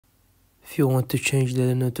If you want to change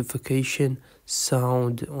the notification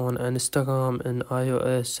sound on Instagram in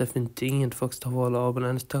iOS 17, first of all open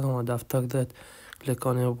Instagram, and after that click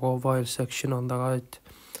on your profile section on the right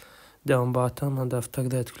down bottom, and after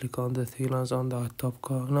that click on the three lines on the right top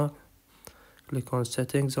corner. Click on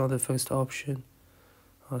settings on the first option,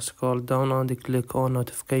 scroll down and click on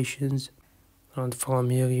notifications, and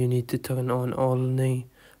from here you need to turn on only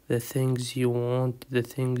the things you want, the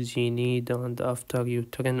things you need, and after you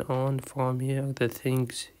turn on from here the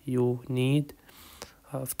things you need,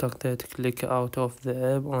 after that click out of the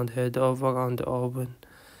app and head over and open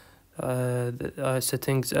the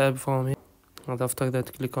settings app from here, and after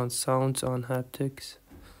that click on sounds and haptics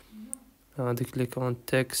and click on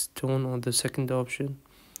text tone on the second option,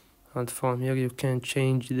 and from here you can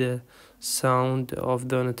change the sound of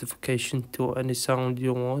the notification to any sound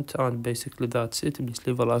you want. And basically that's it. Please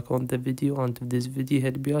leave a like on the video, and if this video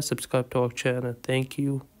helped you, subscribe to our channel. Thank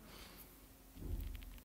you.